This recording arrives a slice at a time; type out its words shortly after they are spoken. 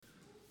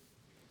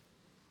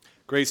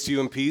Grace to you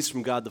and peace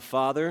from God the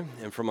Father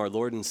and from our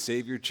Lord and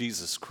Savior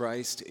Jesus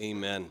Christ.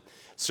 Amen.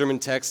 Sermon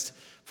text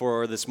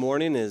for this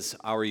morning is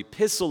our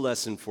epistle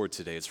lesson for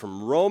today. It's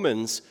from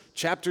Romans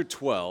chapter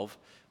 12.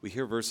 We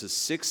hear verses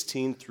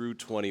 16 through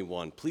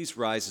 21. Please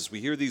rise as we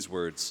hear these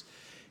words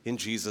in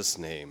Jesus'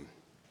 name.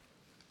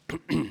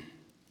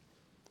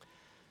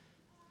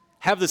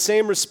 Have the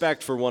same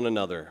respect for one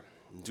another.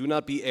 Do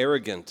not be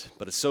arrogant,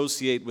 but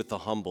associate with the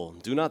humble.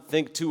 Do not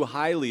think too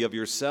highly of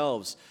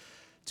yourselves.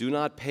 Do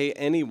not pay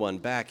anyone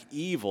back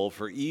evil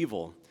for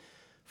evil.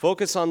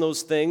 Focus on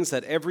those things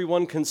that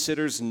everyone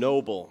considers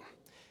noble.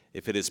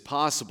 If it is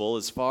possible,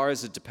 as far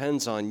as it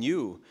depends on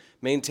you,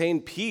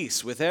 maintain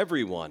peace with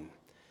everyone.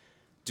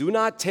 Do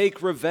not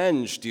take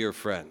revenge, dear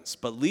friends,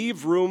 but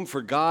leave room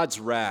for God's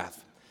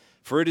wrath.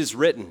 For it is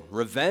written,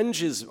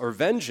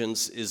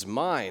 vengeance is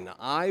mine,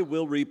 I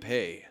will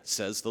repay,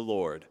 says the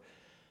Lord.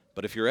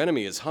 But if your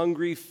enemy is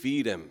hungry,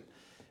 feed him.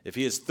 If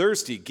he is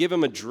thirsty, give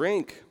him a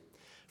drink.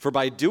 For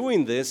by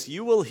doing this,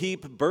 you will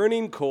heap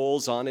burning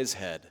coals on his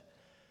head.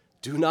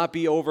 Do not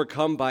be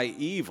overcome by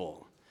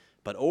evil,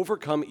 but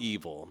overcome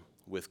evil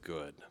with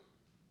good.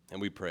 And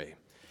we pray.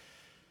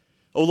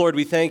 O Lord,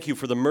 we thank you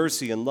for the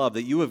mercy and love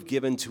that you have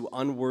given to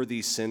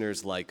unworthy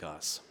sinners like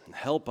us. And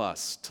help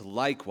us to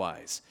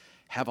likewise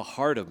have a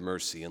heart of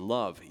mercy and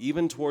love,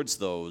 even towards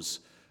those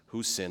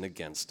who sin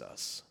against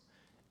us.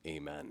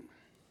 Amen.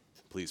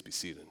 Please be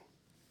seated.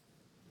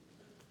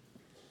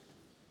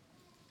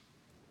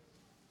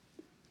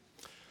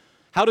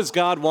 How does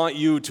God want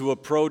you to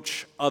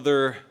approach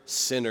other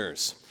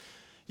sinners?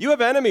 You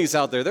have enemies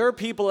out there. There are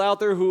people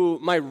out there who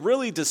might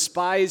really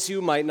despise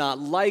you, might not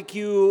like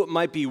you,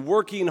 might be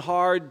working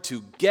hard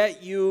to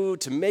get you,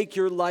 to make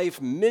your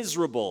life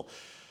miserable.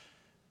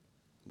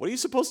 What are you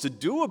supposed to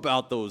do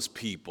about those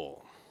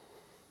people?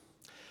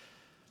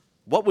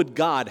 What would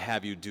God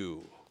have you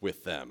do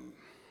with them?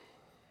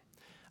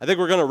 I think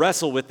we're going to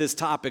wrestle with this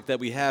topic that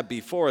we have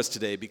before us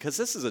today because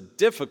this is a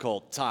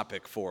difficult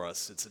topic for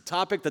us. It's a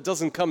topic that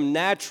doesn't come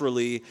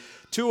naturally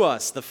to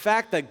us. The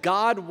fact that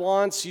God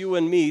wants you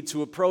and me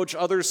to approach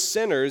other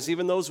sinners,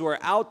 even those who are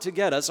out to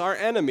get us, our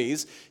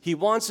enemies, He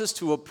wants us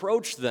to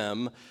approach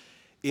them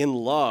in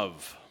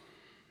love.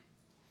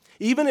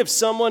 Even if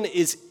someone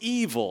is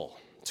evil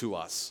to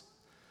us,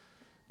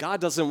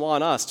 God doesn't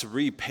want us to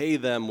repay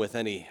them with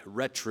any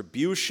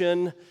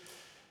retribution.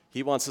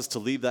 He wants us to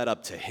leave that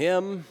up to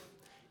Him.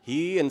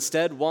 He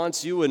instead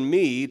wants you and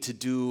me to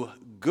do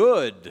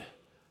good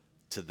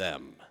to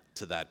them,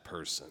 to that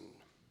person.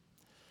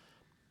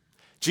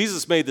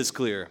 Jesus made this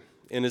clear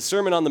in his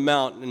Sermon on the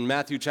Mount in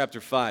Matthew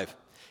chapter 5.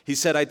 He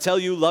said, I tell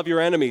you, love your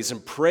enemies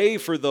and pray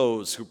for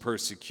those who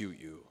persecute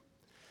you.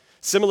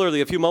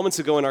 Similarly, a few moments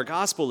ago in our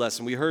gospel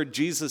lesson, we heard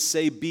Jesus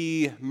say,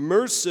 be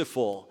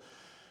merciful.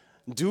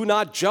 Do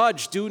not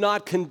judge, do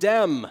not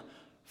condemn,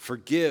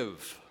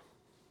 forgive.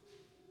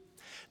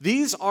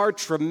 These are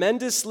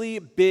tremendously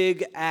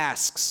big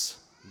asks.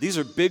 These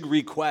are big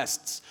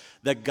requests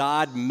that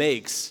God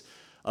makes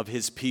of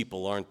His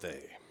people, aren't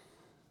they?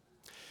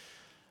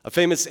 A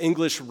famous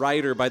English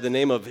writer by the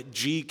name of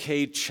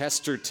G.K.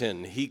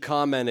 Chesterton, he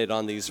commented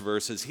on these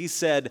verses. He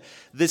said,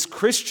 this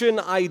Christian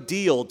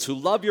ideal to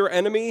love your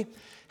enemy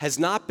has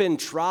not been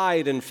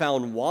tried and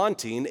found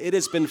wanting. It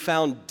has been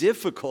found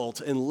difficult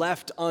and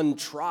left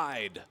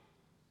untried.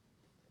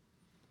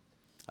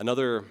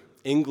 Another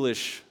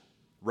English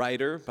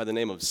writer by the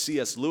name of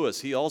C.S.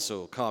 Lewis, he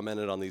also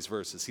commented on these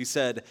verses. He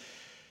said,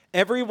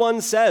 everyone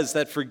says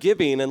that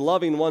forgiving and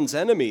loving one's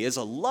enemy is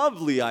a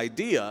lovely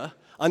idea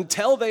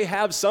until they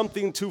have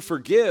something to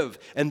forgive,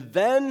 and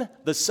then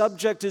the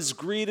subject is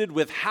greeted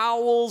with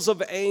howls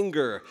of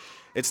anger.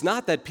 It's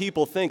not that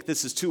people think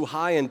this is too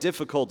high and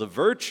difficult a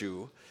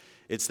virtue.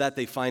 It's that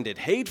they find it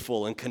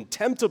hateful and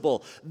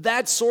contemptible.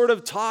 That sort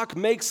of talk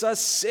makes us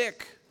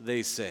sick,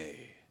 they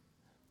say.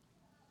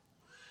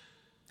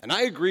 And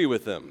I agree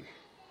with them.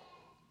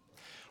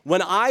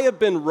 When I have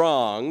been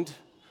wronged,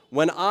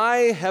 when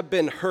I have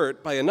been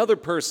hurt by another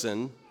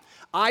person,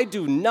 I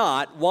do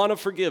not want to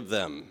forgive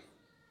them.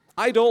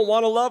 I don't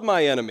want to love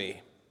my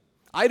enemy.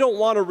 I don't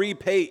want to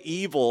repay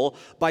evil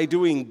by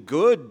doing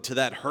good to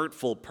that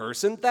hurtful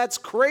person. That's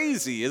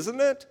crazy, isn't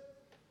it?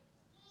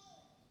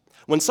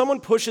 When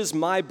someone pushes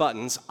my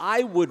buttons,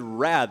 I would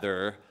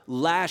rather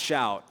lash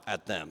out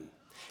at them.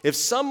 If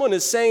someone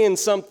is saying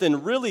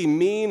something really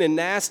mean and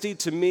nasty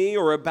to me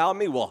or about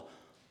me, well,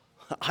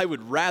 I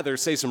would rather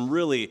say some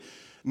really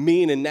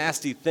mean and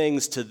nasty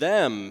things to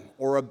them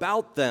or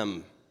about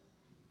them.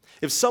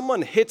 If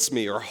someone hits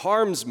me or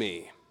harms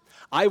me,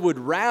 I would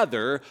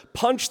rather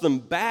punch them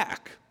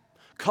back,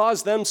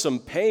 cause them some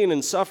pain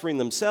and suffering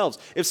themselves.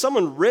 If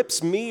someone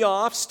rips me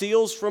off,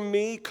 steals from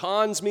me,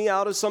 cons me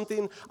out of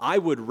something, I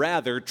would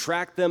rather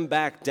track them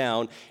back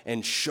down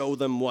and show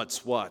them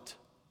what's what.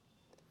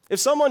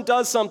 If someone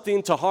does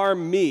something to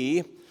harm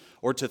me,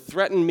 or to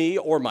threaten me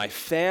or my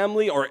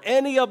family or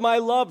any of my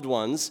loved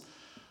ones,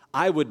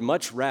 I would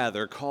much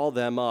rather call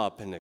them up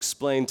and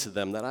explain to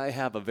them that I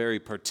have a very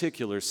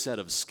particular set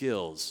of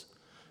skills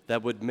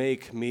that would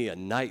make me a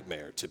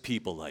nightmare to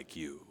people like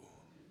you.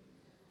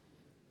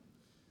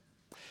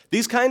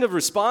 These kind of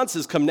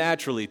responses come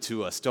naturally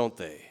to us, don't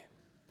they?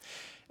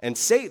 And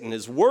Satan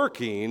is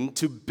working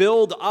to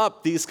build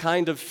up these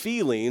kind of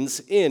feelings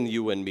in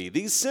you and me,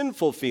 these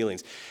sinful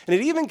feelings. And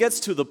it even gets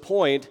to the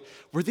point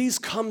where these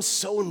come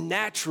so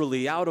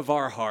naturally out of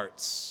our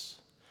hearts.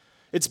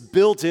 It's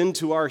built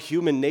into our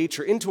human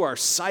nature, into our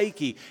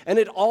psyche, and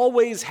it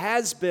always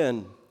has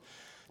been.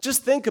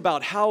 Just think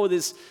about how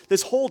this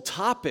whole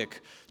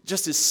topic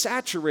just is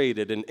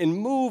saturated in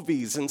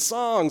movies and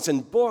songs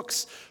and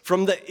books,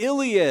 from the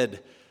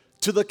Iliad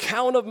to the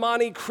Count of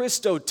Monte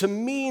Cristo to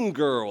Mean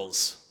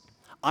Girls.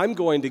 I'm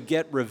going to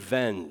get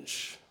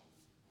revenge.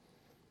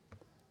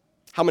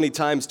 How many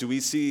times do we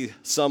see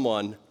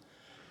someone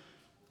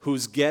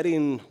who's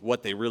getting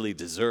what they really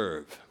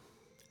deserve,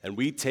 and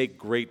we take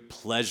great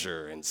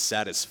pleasure and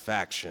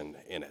satisfaction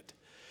in it?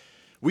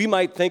 We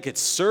might think it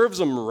serves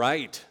them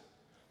right.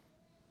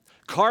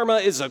 Karma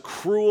is a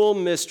cruel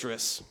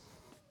mistress.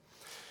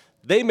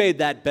 They made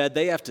that bed,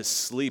 they have to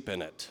sleep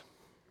in it.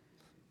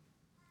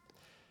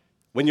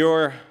 When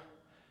your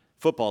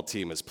football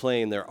team is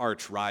playing their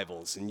arch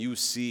rivals and you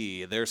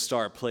see their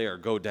star player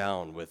go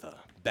down with a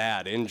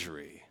bad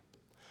injury,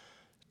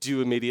 do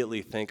you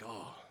immediately think,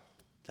 oh,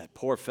 that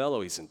poor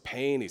fellow, he's in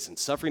pain, he's in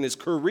suffering, his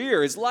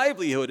career, his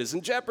livelihood is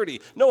in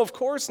jeopardy? No, of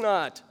course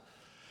not.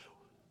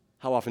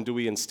 How often do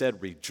we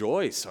instead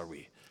rejoice? Are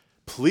we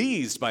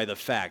pleased by the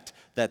fact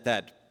that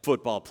that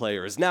football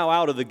player is now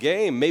out of the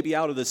game, maybe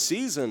out of the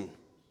season?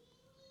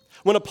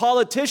 When a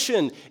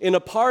politician in a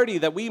party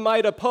that we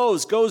might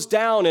oppose goes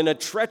down in a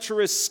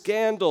treacherous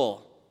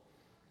scandal,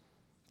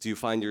 do you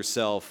find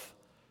yourself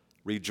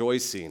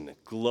rejoicing,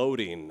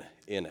 gloating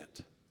in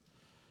it?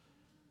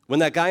 When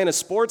that guy in a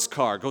sports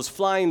car goes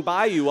flying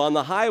by you on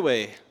the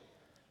highway,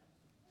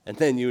 and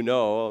then you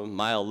know, a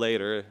mile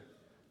later,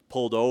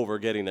 pulled over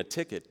getting a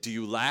ticket, do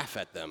you laugh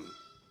at them?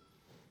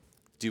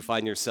 Do you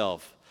find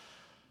yourself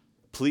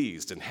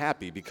pleased and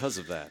happy because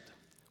of that?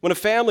 When a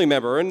family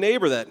member or a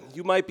neighbor that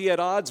you might be at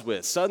odds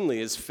with suddenly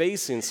is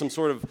facing some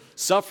sort of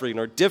suffering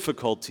or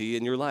difficulty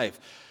in your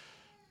life,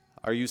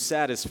 are you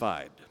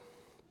satisfied?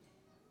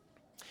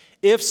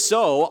 If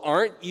so,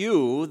 aren't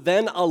you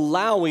then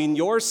allowing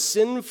your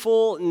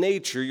sinful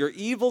nature, your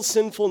evil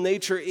sinful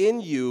nature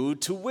in you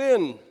to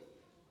win?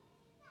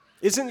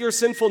 Isn't your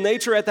sinful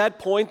nature at that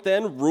point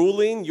then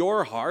ruling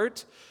your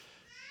heart?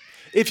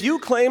 If you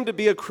claim to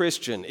be a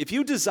Christian, if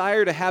you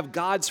desire to have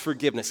God's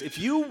forgiveness, if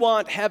you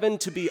want heaven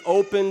to be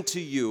open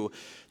to you,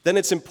 then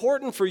it's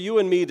important for you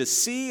and me to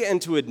see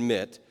and to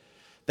admit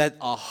that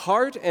a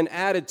heart and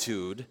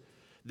attitude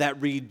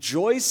that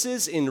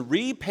rejoices in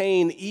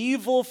repaying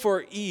evil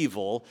for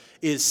evil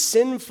is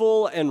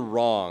sinful and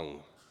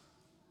wrong.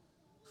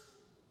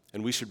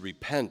 And we should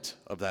repent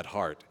of that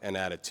heart and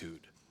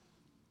attitude.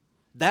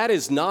 That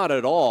is not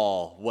at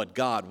all what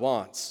God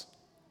wants.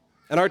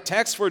 And our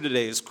text for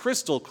today is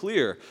crystal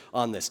clear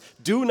on this.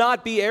 Do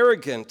not be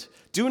arrogant.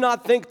 Do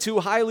not think too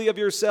highly of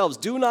yourselves.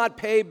 Do not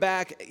pay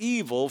back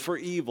evil for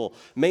evil.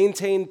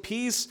 Maintain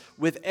peace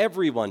with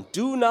everyone.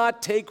 Do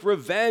not take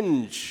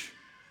revenge.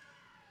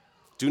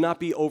 Do not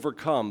be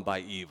overcome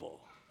by evil.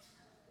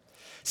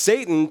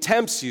 Satan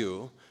tempts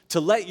you to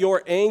let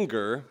your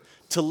anger,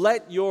 to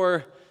let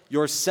your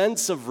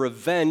sense of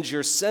revenge,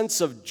 your sense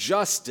of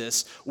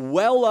justice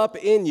well up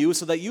in you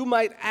so that you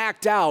might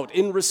act out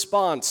in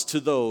response to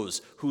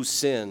those who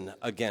sin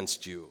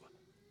against you.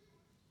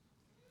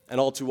 And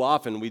all too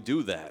often we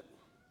do that.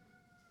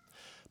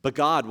 But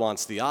God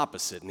wants the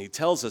opposite, and He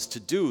tells us to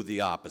do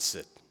the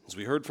opposite. As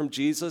we heard from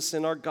Jesus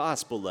in our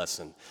gospel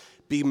lesson,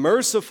 be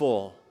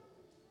merciful,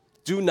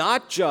 do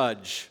not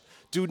judge,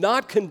 do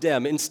not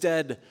condemn,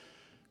 instead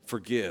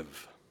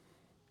forgive.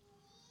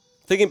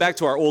 Thinking back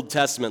to our Old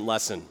Testament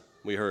lesson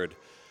we heard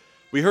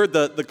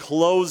the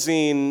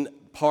closing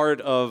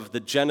part of the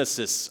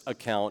Genesis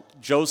account.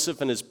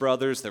 Joseph and his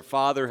brothers, their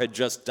father had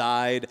just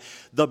died.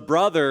 The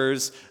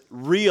brothers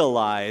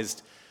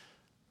realized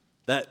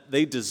that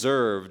they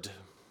deserved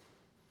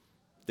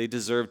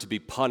to be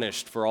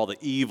punished for all the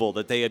evil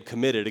that they had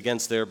committed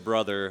against their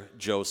brother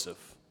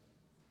Joseph.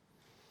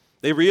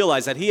 They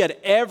realized that he had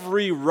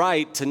every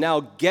right to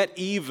now get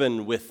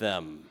even with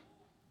them.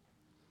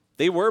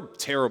 They were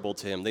terrible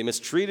to him. They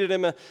mistreated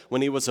him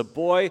when he was a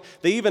boy.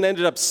 They even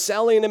ended up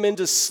selling him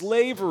into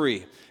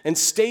slavery and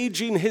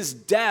staging his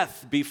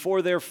death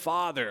before their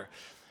father.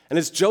 And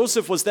as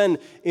Joseph was then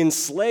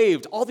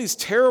enslaved, all these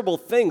terrible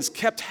things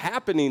kept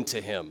happening to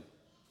him.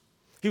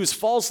 He was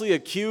falsely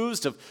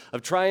accused of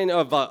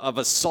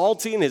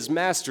assaulting his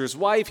master's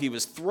wife. He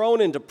was thrown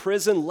into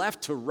prison,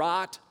 left to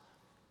rot.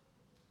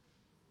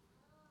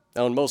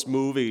 Now, in most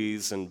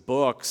movies and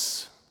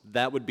books,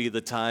 that would be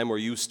the time where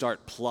you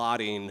start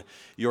plotting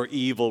your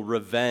evil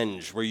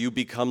revenge, where you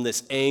become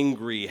this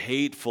angry,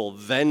 hateful,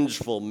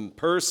 vengeful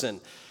person.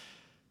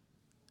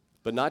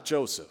 But not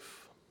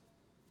Joseph.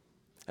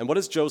 And what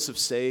does Joseph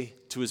say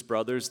to his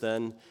brothers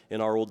then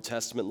in our Old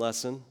Testament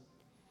lesson?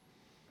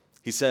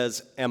 He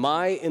says, "Am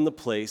I in the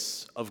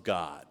place of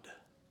God?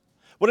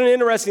 What an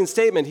interesting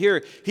statement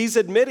here. He's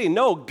admitting,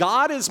 no,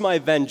 God is my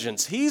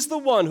vengeance. He's the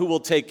one who will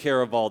take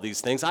care of all these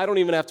things. I don't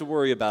even have to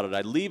worry about it. I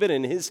leave it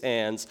in his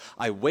hands.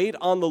 I wait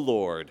on the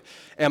Lord.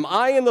 Am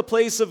I in the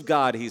place of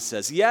God, he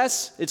says.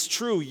 Yes, it's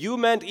true. You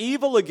meant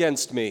evil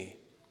against me.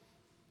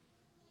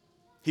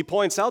 He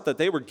points out that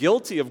they were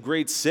guilty of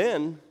great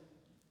sin.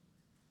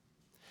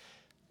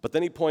 But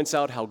then he points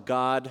out how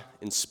God,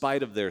 in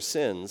spite of their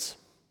sins,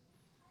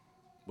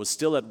 was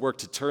still at work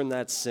to turn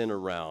that sin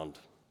around.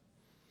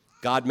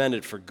 God meant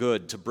it for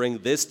good, to bring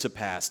this to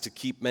pass, to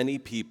keep many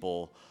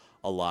people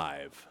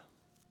alive.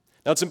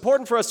 Now, it's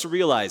important for us to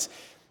realize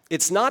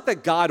it's not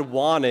that God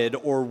wanted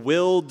or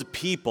willed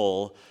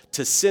people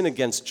to sin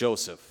against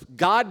Joseph.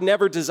 God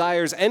never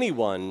desires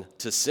anyone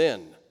to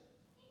sin.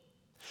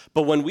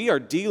 But when we are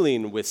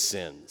dealing with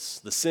sins,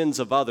 the sins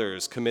of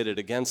others committed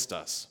against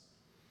us,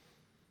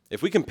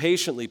 if we can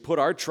patiently put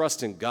our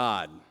trust in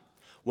God,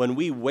 when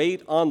we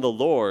wait on the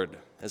Lord,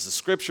 as the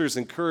scriptures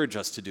encourage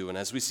us to do, and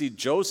as we see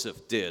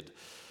Joseph did,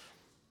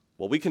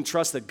 well, we can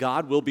trust that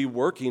God will be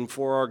working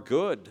for our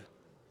good.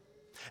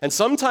 And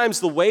sometimes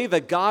the way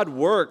that God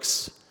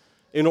works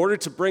in order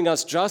to bring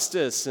us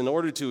justice, in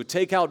order to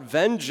take out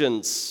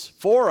vengeance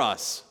for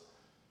us,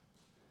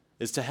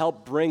 is to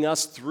help bring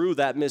us through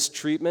that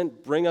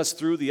mistreatment, bring us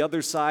through the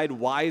other side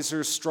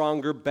wiser,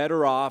 stronger,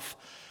 better off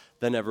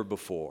than ever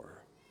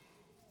before.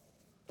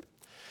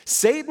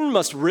 Satan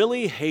must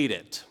really hate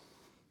it.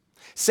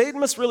 Satan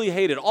must really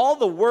hate it. All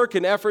the work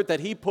and effort that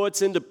he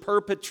puts into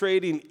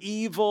perpetrating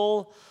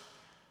evil.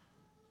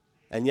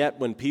 And yet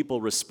when people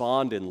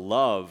respond in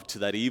love to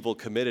that evil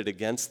committed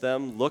against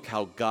them, look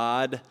how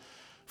God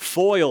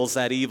foils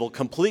that evil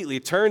completely,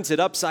 turns it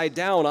upside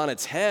down on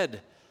its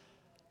head.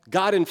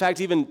 God, in fact,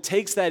 even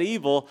takes that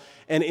evil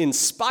and in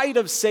spite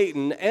of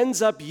Satan,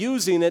 ends up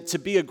using it to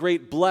be a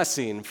great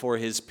blessing for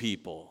his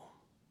people.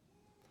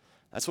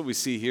 That's what we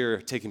see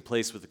here taking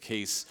place with the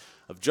case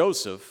of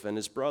Joseph and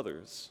his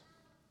brothers.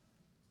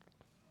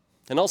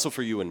 And also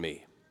for you and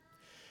me.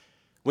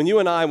 When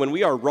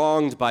we are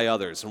wronged by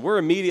others, and we're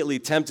immediately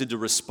tempted to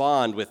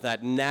respond with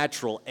that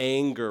natural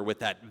anger, with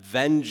that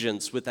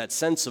vengeance, with that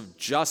sense of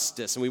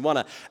justice, and we want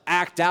to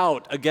act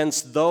out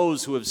against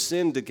those who have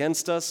sinned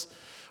against us,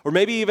 or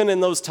maybe even in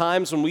those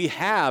times when we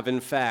have, in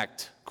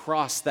fact,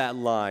 crossed that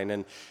line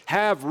and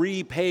have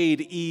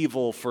repaid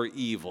evil for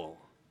evil.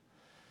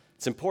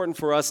 It's important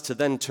for us to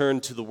then turn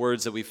to the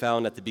words that we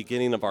found at the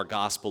beginning of our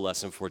gospel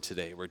lesson for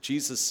today, where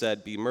Jesus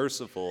said, "Be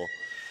merciful,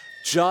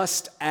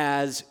 just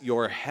as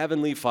your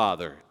heavenly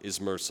Father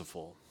is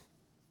merciful."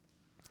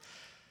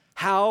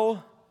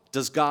 How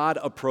does God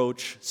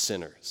approach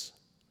sinners?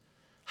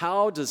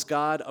 How does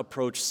God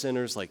approach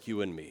sinners like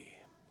you and me?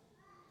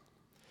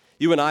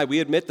 You and I, we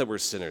admit that we're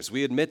sinners.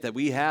 We admit that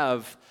we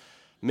have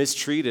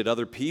mistreated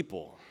other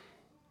people.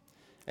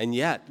 And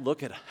yet,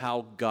 look at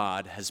how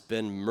God has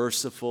been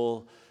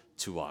merciful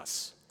to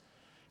us.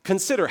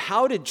 Consider,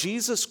 how did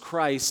Jesus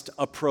Christ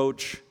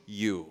approach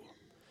you?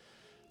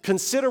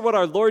 Consider what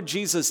our Lord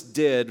Jesus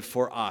did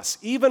for us.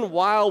 Even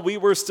while we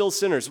were still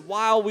sinners,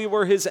 while we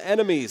were his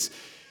enemies,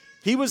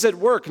 he was at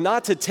work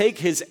not to take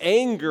his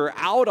anger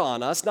out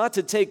on us, not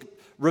to take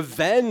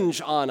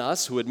revenge on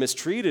us who had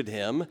mistreated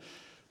him,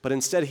 but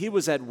instead he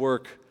was at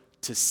work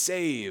to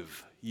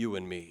save you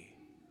and me.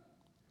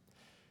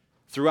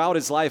 Throughout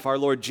his life, our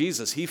Lord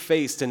Jesus, he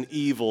faced an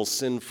evil,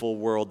 sinful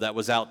world that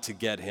was out to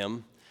get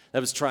him,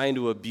 that was trying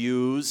to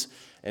abuse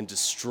and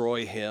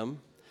destroy him.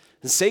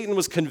 And Satan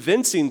was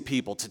convincing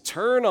people to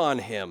turn on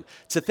him,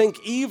 to think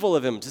evil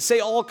of him, to say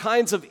all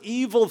kinds of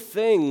evil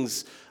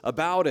things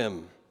about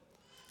him.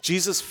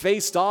 Jesus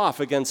faced off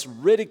against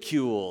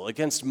ridicule,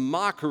 against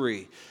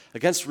mockery,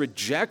 against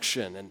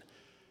rejection.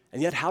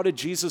 And yet, how did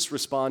Jesus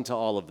respond to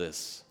all of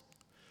this?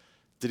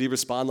 Did he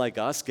respond like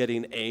us,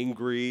 getting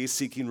angry,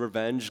 seeking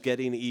revenge,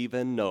 getting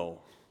even?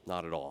 No,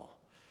 not at all.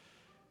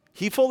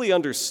 He fully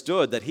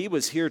understood that he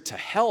was here to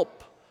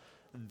help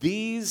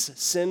these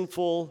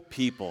sinful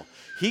people.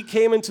 He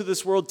came into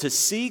this world to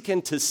seek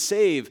and to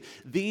save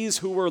these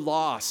who were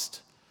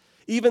lost,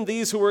 even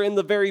these who were in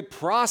the very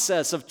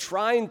process of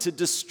trying to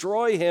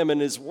destroy him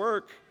and his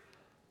work.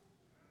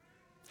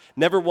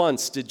 Never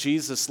once did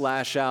Jesus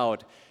lash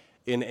out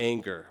in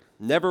anger.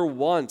 Never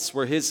once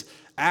were his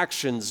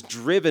actions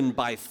driven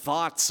by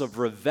thoughts of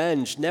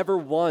revenge. Never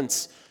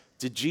once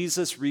did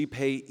Jesus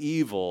repay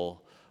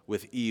evil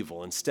with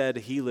evil. Instead,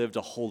 he lived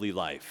a holy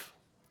life,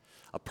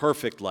 a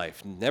perfect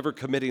life, never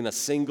committing a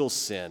single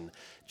sin.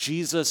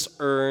 Jesus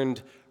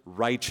earned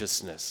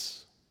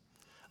righteousness,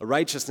 a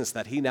righteousness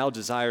that he now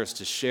desires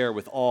to share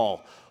with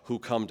all who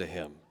come to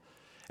him.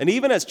 And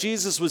even as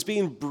Jesus was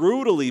being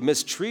brutally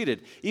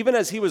mistreated, even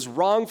as he was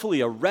wrongfully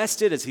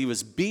arrested, as he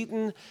was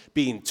beaten,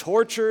 being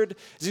tortured,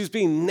 as he was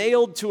being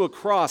nailed to a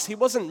cross, he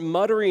wasn't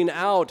muttering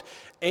out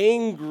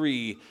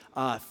angry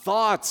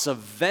thoughts of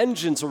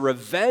vengeance or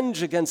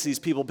revenge against these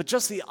people, but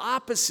just the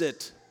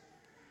opposite.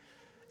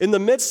 In the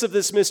midst of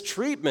this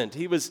mistreatment,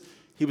 he was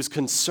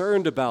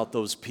concerned about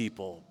those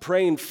people,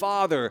 praying,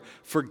 "Father,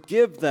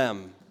 forgive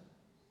them."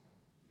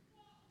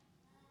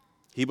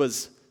 He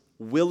was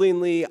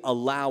willingly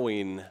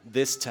allowing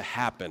this to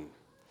happen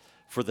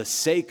for the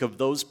sake of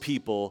those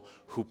people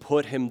who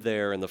put him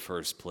there in the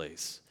first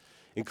place,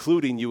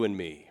 including you and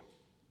me.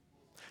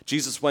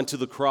 Jesus went to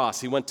the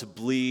cross. He went to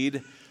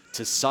bleed,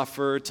 to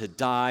suffer, to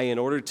die in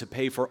order to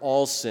pay for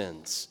all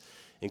sins,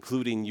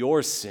 including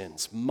your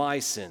sins, my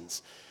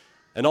sins,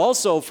 and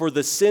also for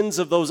the sins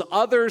of those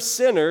other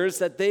sinners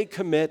that they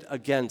commit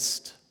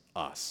against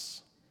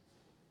us.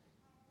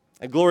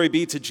 And glory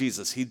be to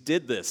Jesus. He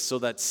did this so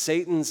that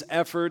Satan's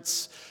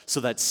efforts, so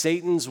that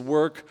Satan's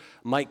work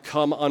might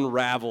come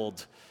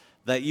unraveled,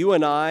 that you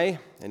and I,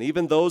 and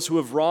even those who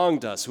have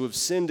wronged us, who have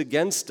sinned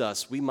against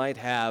us, we might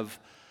have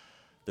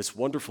this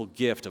wonderful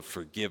gift of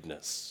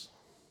forgiveness,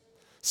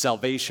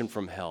 salvation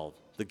from hell,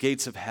 the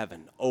gates of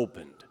heaven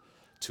opened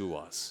to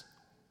us.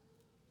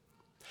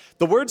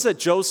 The words that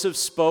Joseph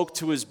spoke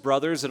to his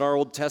brothers in our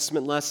Old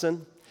Testament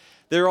lesson,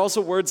 they're also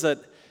words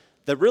that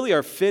really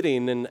are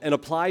fitting and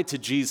apply to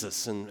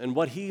Jesus and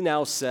what he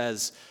now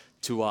says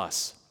to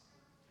us.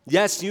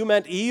 Yes, you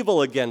meant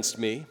evil against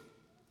me.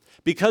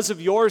 Because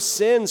of your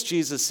sins,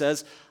 Jesus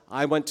says,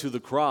 I went to the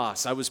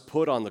cross. I was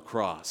put on the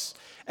cross.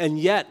 And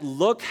yet,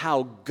 look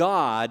how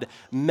God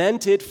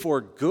meant it for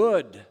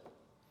good.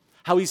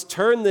 How he's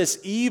turned this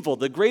evil,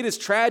 the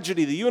greatest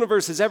tragedy the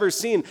universe has ever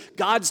seen,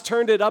 God's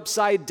turned it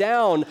upside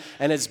down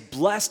and has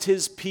blessed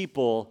his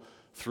people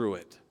through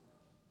it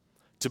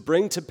to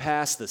bring to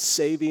pass the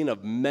saving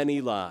of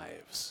many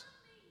lives.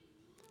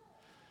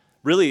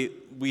 Really,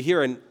 we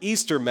hear an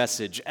Easter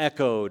message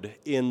echoed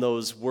in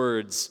those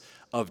words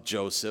of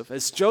Joseph.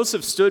 As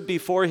Joseph stood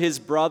before his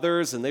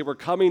brothers and they were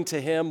coming to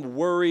him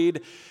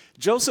worried,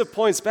 Joseph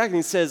points back and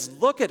he says,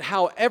 look at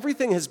how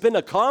everything has been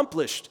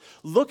accomplished.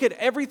 Look at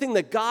everything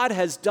that God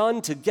has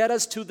done to get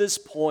us to this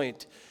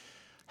point.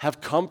 Have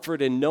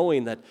comfort in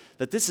knowing that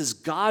this is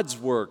God's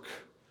work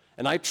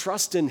and I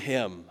trust in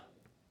him.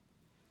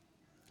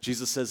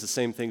 Jesus says the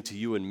same thing to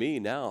you and me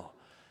now.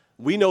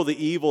 We know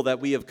the evil that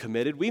we have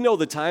committed. We know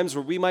the times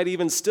where we might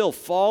even still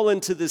fall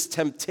into this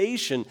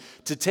temptation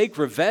to take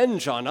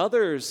revenge on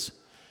others.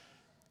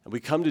 And we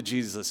come to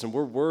Jesus and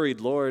we're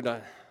worried, Lord,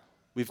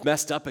 we've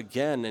messed up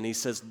again. And he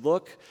says,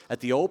 look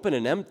at the open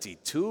and empty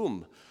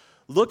tomb.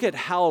 Look at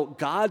how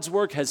God's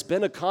work has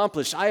been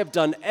accomplished. I have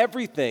done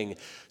everything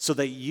so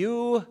that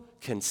you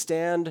can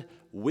stand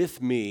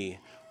with me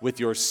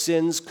with your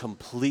sins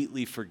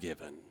completely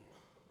forgiven.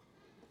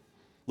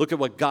 Look at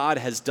what God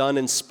has done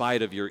in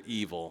spite of your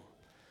evil.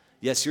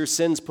 Yes, your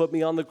sins put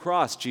me on the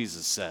cross,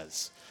 Jesus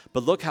says.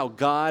 But look how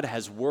God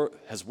has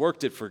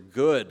worked it for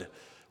good,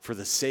 for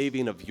the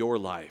saving of your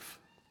life.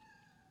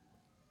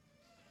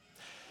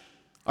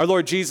 Our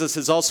Lord Jesus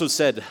has also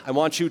said, I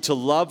want you to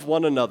love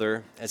one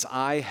another as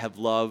I have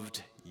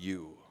loved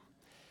you.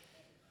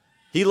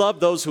 He loved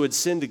those who had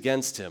sinned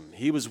against him.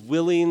 He was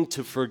willing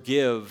to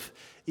forgive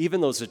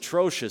even those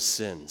atrocious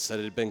sins that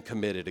had been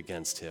committed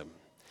against him.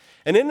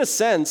 And in a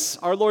sense,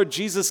 our Lord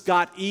Jesus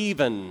got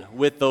even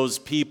with those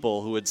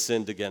people who had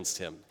sinned against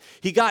him.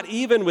 He got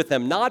even with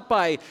them, not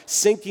by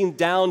sinking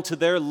down to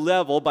their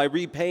level, by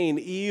repaying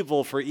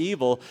evil for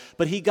evil,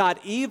 but he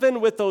got even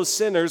with those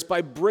sinners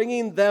by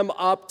bringing them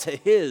up to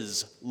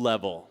his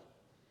level,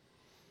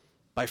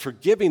 by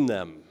forgiving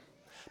them,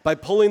 by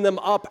pulling them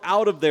up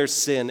out of their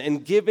sin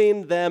and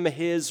giving them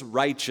his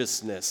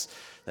righteousness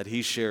that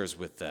he shares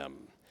with them.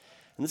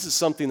 And this is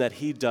something that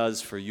he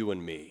does for you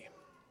and me.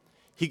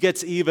 He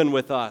gets even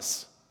with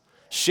us,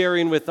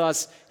 sharing with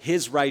us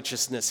his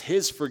righteousness,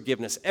 his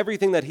forgiveness,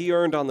 everything that he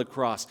earned on the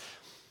cross.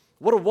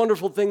 What a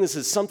wonderful thing this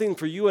is, something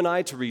for you and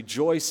I to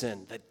rejoice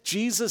in, that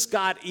Jesus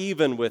got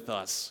even with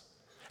us.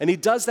 And he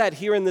does that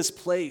here in this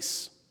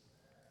place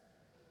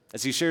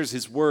as he shares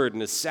his word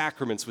and his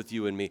sacraments with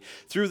you and me.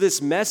 Through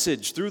this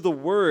message, through the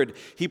word,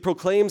 he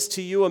proclaims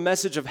to you a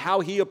message of how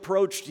he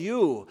approached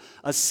you,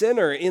 a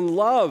sinner, in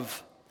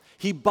love.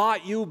 He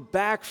bought you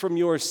back from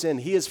your sin.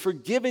 He has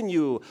forgiven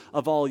you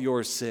of all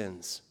your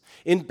sins.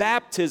 In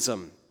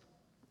baptism,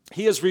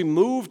 he has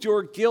removed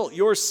your guilt,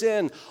 your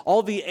sin,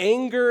 all the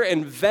anger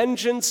and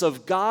vengeance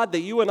of God that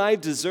you and I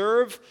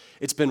deserve.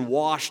 It's been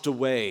washed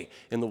away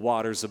in the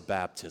waters of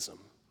baptism.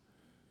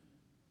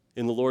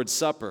 In the Lord's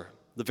Supper,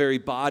 the very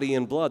body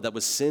and blood that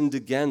was sinned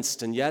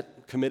against and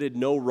yet committed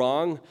no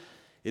wrong,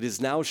 it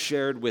is now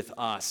shared with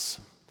us.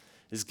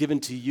 It is given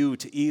to you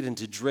to eat and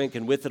to drink,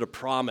 and with it a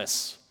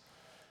promise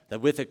that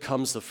with it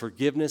comes the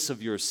forgiveness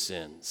of your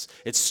sins.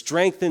 It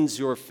strengthens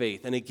your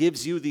faith, and it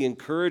gives you the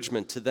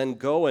encouragement to then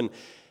go and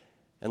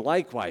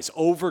likewise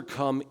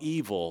overcome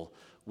evil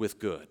with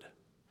good.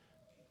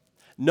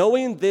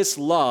 Knowing this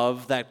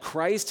love that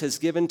Christ has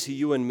given to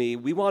you and me,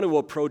 we want to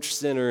approach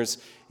sinners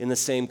in the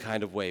same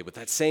kind of way, with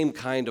that same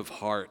kind of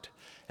heart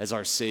as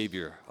our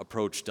Savior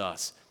approached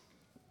us.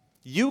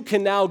 You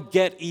can now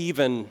get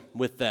even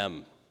with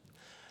them,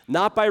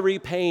 not by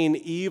repaying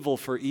evil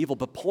for evil,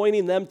 but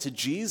pointing them to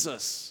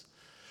Jesus.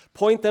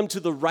 Point them to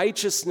the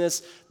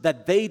righteousness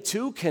that they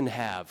too can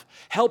have.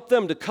 Help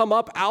them to come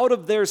up out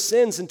of their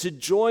sins and to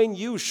join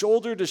you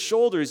shoulder to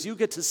shoulder as you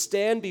get to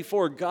stand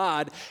before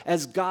God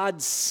as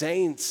God's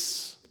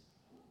saints.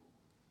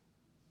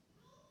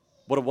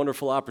 What a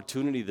wonderful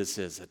opportunity this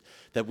is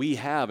that we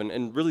have,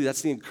 and really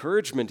that's the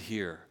encouragement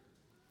here.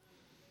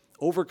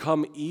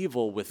 Overcome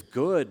evil with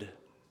good.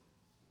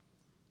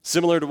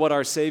 Similar to what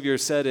our Savior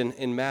said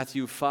in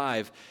Matthew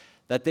 5,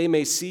 that they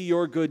may see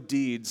your good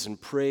deeds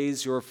and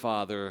praise your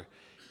Father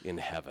in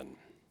heaven.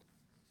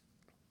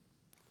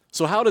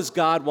 So how does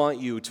God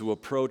want you to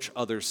approach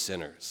other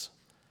sinners?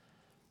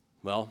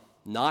 Well,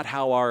 not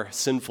how our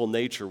sinful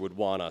nature would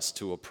want us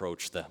to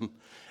approach them,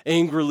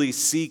 angrily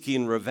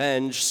seeking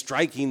revenge,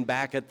 striking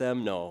back at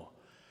them, no.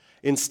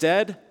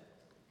 Instead,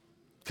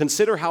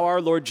 consider how our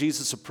Lord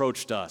Jesus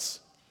approached us,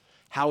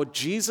 how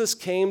Jesus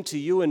came to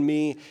you and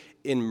me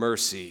in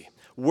mercy,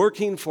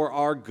 working for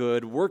our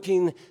good,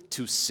 working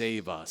to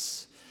save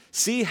us.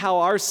 See how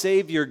our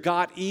Savior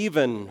got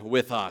even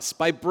with us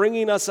by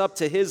bringing us up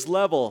to his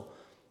level,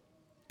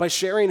 by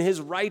sharing his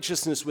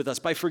righteousness with us,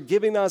 by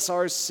forgiving us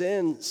our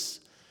sins.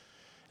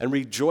 And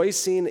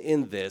rejoicing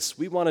in this,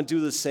 we want to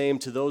do the same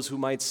to those who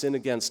might sin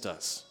against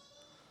us.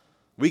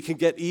 We can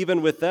get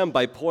even with them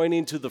by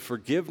pointing to the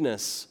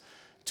forgiveness,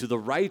 to the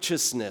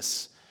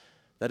righteousness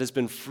that has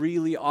been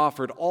freely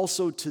offered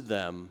also to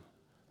them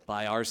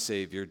by our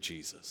Savior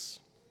Jesus.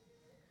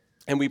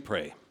 And we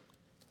pray,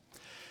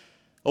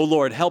 O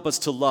Lord, help us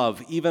to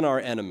love even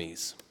our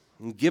enemies,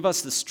 and give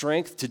us the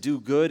strength to do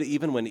good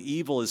even when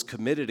evil is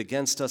committed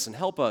against us, and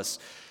help us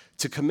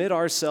to commit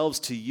ourselves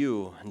to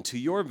you and to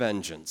your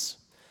vengeance.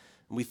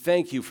 And we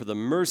thank you for the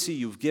mercy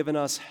you've given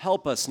us.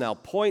 Help us now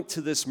point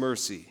to this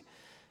mercy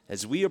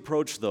as we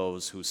approach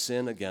those who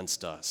sin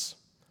against us.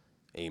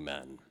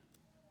 Amen.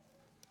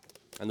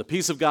 And the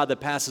peace of God that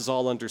passes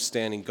all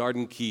understanding, guard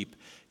and keep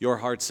your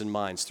hearts and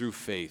minds through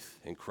faith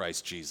in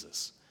Christ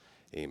Jesus.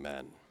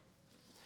 Amen.